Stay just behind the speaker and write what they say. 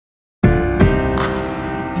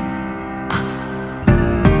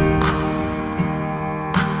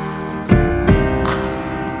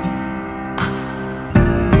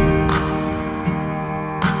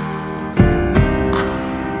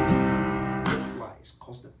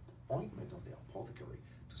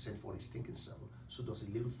send for a stinking sermon, so does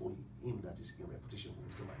a little folly him that is in reputation for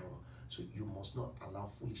wisdom and honor. So you must not allow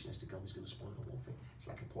foolishness to come. It's going to spoil the whole thing. It's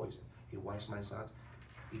like a poison. A wise man's heart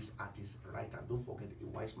is at his right hand. Don't forget, a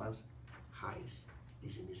wise man's eyes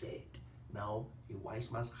is in his head. Now, a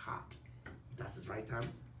wise man's heart, that's his right hand,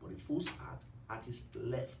 but a fool's heart at his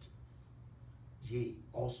left. Yea,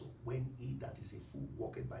 also, when he that is a fool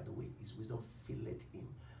walketh by the way, his wisdom filleth him,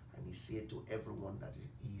 and he said to everyone that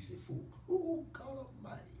he is a fool. Oh, God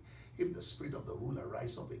Almighty, if the spirit of the ruler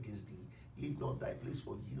rise up against thee, leave not thy place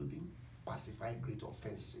for yielding, pacify great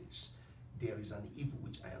offenses. There is an evil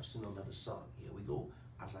which I have seen under the sun. Here we go.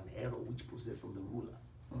 As an error which proceeded from the ruler.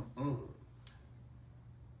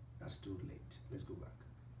 That's too late. Let's go back.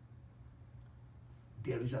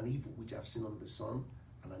 There is an evil which I have seen under the sun,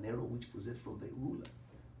 and an error which proceeded from the ruler.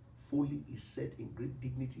 Folly is set in great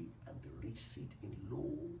dignity, and the rich sit in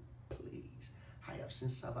low place. I have seen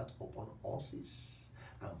servants upon horses,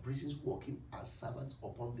 and princes walking as servants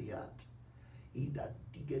upon the earth. He that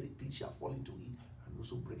diggeth a pit shall fall into it, and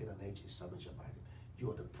also breaketh an edge, his servant shall bite him.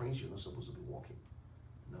 You are the prince, you're not supposed to be walking.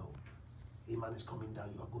 No. A man is coming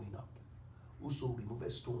down, you are going up. Whoso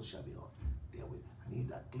removeth stones shall be on therewith, and he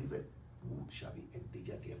that cleaveth wood shall be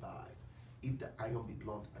endangered thereby. If the iron be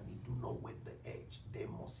blunt and he do not whet the edge, then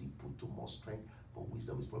must he put to more strength, but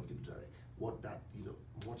wisdom is profitable to what that,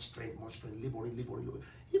 much strength, laboring.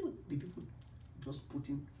 Even the people just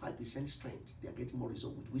putting 5% strength, they are getting more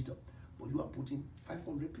result with wisdom. But you are putting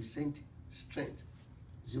 500% strength,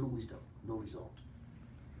 zero wisdom, no result.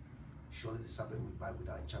 Surely the serpent will bite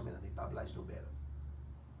without enchantment, and the babbler is no better.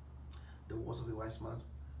 The words of a wise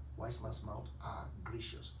man's mouth are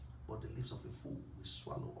gracious, but the lips of a fool will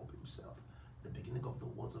swallow up himself. The beginning of the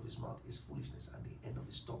words of his mouth is foolishness, and the end of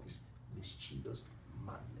his talk is mischievous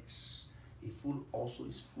madness. A fool also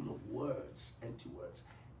is full of words, empty words.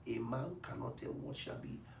 A man cannot tell what shall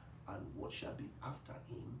be and what shall be after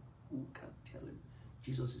him. Who can tell him?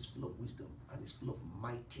 Jesus is full of wisdom and is full of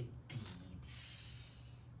mighty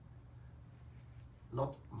deeds,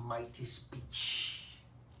 not mighty speech.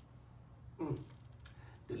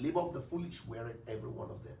 The labor of the foolish weareth every one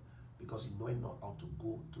of them, because he knoweth not how to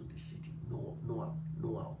go to the city. Know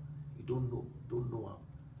how. He don't know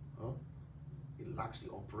how. He lacks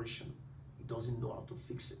the operation. He doesn't know how to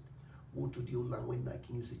fix it. Woe to the old land when thy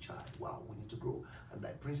king is a child. Wow, we need to grow. And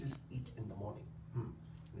thy princes eat in the morning.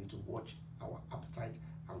 We need to watch our appetite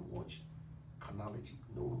and watch carnality.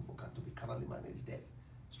 No room for to be carnally minded is death.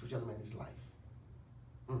 Spiritual man is life.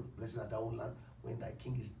 Blessed are thou, old land, when thy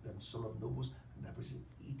king is the son of nobles, and thy princes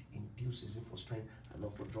eat in due season for strength and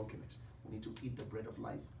not for drunkenness. We need to eat the bread of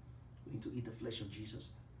life. We need to eat the flesh of Jesus.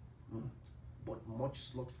 But much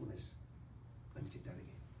slothfulness. Let me take that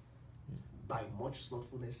again. By much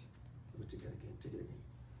slothfulness, let me take it again. Take it again.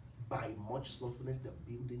 By much slothfulness, the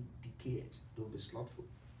building decayed. Don't be slothful.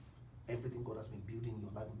 Everything God has been building in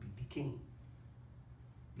your life will be decaying.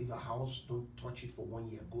 Leave a house, don't touch it for 1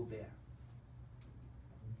 year. Go there.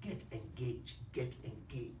 Get engaged. Get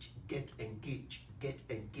engaged. Get engaged. Get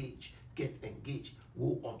engaged. Get engaged.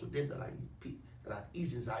 Woe unto them that are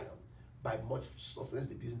easy in Zion. By much slothfulness,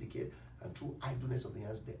 the building decayed, and through idleness of the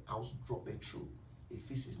hands, the house droppeth through. A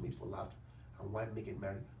feast is made for laughter, and wine maketh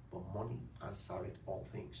merry, but money answereth all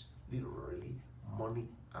things. Literally, money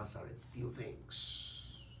answereth few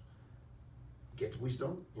things. Get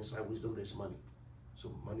wisdom. Inside wisdom, there's money.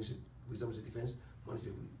 So wisdom is a defense. Money is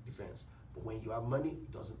a defense. But when you have money,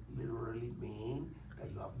 it doesn't literally mean that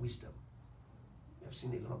you have wisdom. We have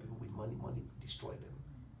seen a lot of people with money destroy them.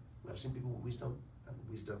 We have seen people with wisdom, and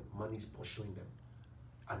money is pursuing them,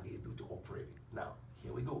 and they're able to operate it. Now,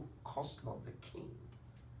 here we go. Cost not the king.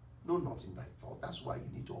 No, not in thy thought. That's why you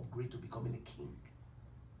need to upgrade to becoming a king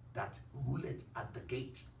that ruleth at the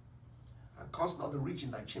gate. And cost not the rich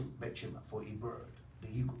in thy bedchamber, for a bird, the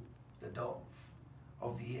eagle, the dove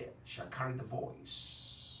of the air shall carry the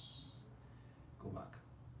voice. Go back.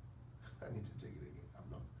 I need to take it again. I'm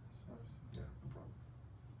not. Yeah, no problem.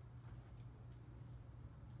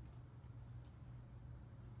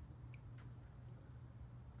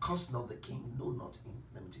 Cost not the king, no, not in.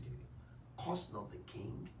 Let me take it again. Cost not the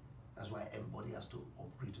king. That's why everybody has to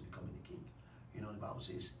upgrade to becoming a king. You know, the Bible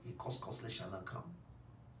says, a costless shall not come.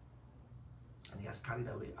 And he has carried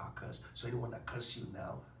away our curse. So anyone that curses you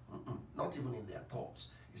now, not even in their thoughts.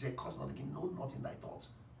 He said, curse not the king, no, not in thy thoughts.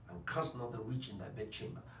 And curse not the rich in thy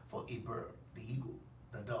bedchamber. For a bird, the eagle,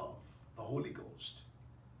 the dove, the Holy Ghost,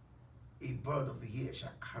 a bird of the air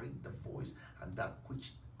shall carry the voice, and that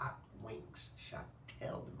which hath wings shall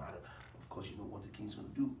tell the matter. Of course, you know what the king is going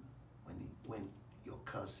to do when your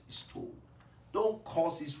curse is told. Don't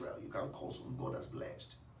curse Israel. You can't curse whom God has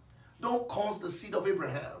blessed. Don't curse the seed of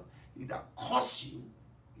Abraham. He that curse you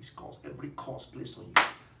is caused every curse placed on you.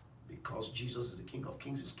 Because Jesus is the King of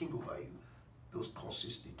Kings, is King over you. Those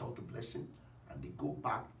curses, they turn to blessing, and they go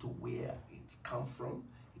back to where it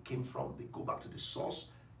came from. They go back to the source,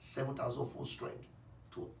 7,000-fold strength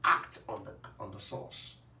to act on the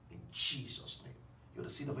source. In Jesus' name. You're the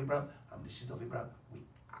seed of Abraham. I'm the seed of Abraham.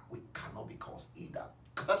 We cannot be cursed. He that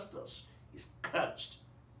cursed us is cursed.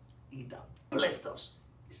 He that blessed us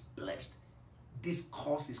is blessed. This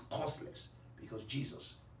curse is causeless because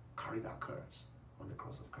Jesus carried our curse on the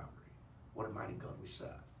cross of Calvary. What a mighty God we serve.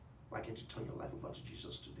 Why can't you turn your life over to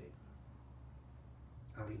Jesus today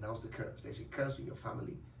and renounce the curse? There's a curse in your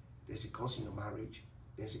family. There's a curse in your marriage.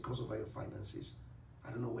 There's a curse over your finances.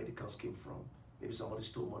 I don't know where the curse came from. Maybe somebody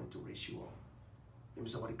stole money to raise you up. Maybe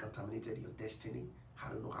somebody contaminated your destiny. I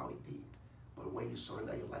don't know how it did. But when you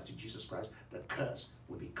surrender your life to Jesus Christ, the curse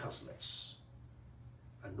will be curseless.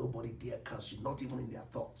 And nobody dare curse you, not even in their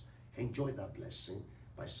thoughts. Enjoy that blessing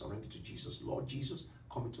by surrendering to Jesus. Lord Jesus,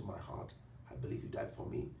 come into my heart. I believe you died for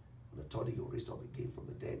me. On the third day you raised up again from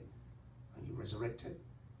the dead. And you resurrected.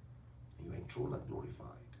 And you are enthroned and glorified.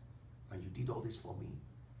 And you did all this for me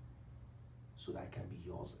so that I can be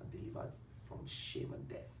yours and delivered from shame and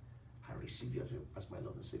death. I receive you as my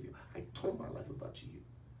Lord and Savior. I turn my life over to you.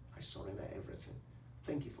 I surrender everything.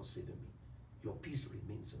 Thank you for saving me. Your peace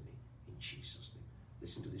remains in me. In Jesus' name.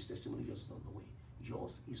 Listen to this testimony. Yours is on the way.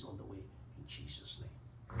 Yours is on the way. In Jesus' name.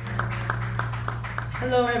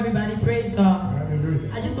 Hello everybody. Praise God.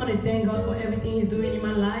 Hallelujah. I just want to thank God for everything He's doing in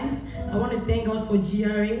my life. I want to thank God for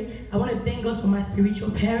GRA. I want to thank God for my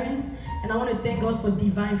spiritual parents. And I want to thank God for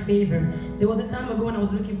divine favor. There was a time ago when I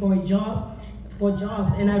was looking for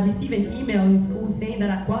jobs, and I received an email in school saying that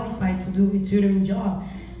I qualified to do a tutoring job.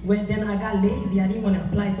 Then I got lazy, I didn't want to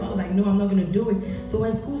apply, so I was like, no, I'm not going to do it. So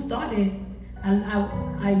when school started, and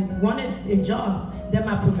I wanted a job, then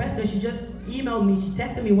my professor, she just emailed me, she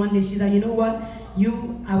texted me one day, she's like, you know what,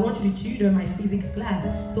 I want you to tutor my physics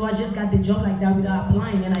class. So I just got the job like that without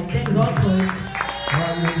applying, and I thank God for it.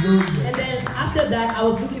 Hallelujah. And then after that, I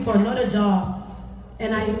was looking for another job,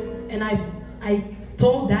 and I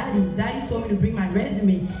told Daddy told me to bring my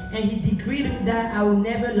resume, and he decreed that I will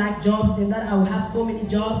never lack jobs, and that I will have so many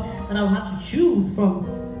jobs that I will have to choose from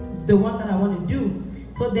the one that I want to do.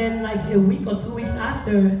 So then like a week or 2 weeks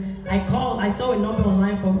after, I saw a number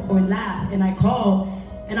online for a lab, and I called,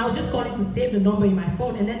 and I was just calling to save the number in my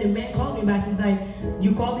phone, and then the man called me back. He's like,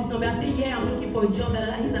 you called this number? I said, yeah, I'm looking for a job.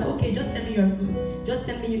 He's like, okay, just send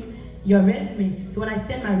me your resume. So when I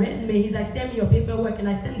sent my resume, he's like, send me your paperwork, and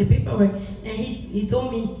I sent the paperwork, and he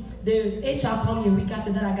told me, the HR called me a week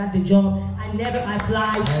after that I got the job. I never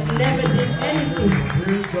applied, never did anything.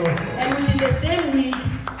 And within the same week,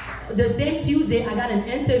 the same Tuesday, I got an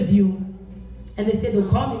interview, and they said they'll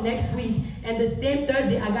call me next week. And the same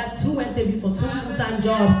Thursday, I got 2 interviews for 2 full-time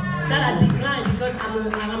jobs that I declined because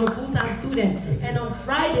I'm a full-time student. And on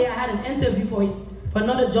Friday, I had an interview for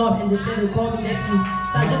another job, and they said they'll call me next week.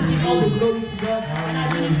 So I just give all the glory to God. And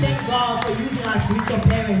I really thank God for using our spiritual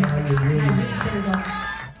parents. And I really thank God.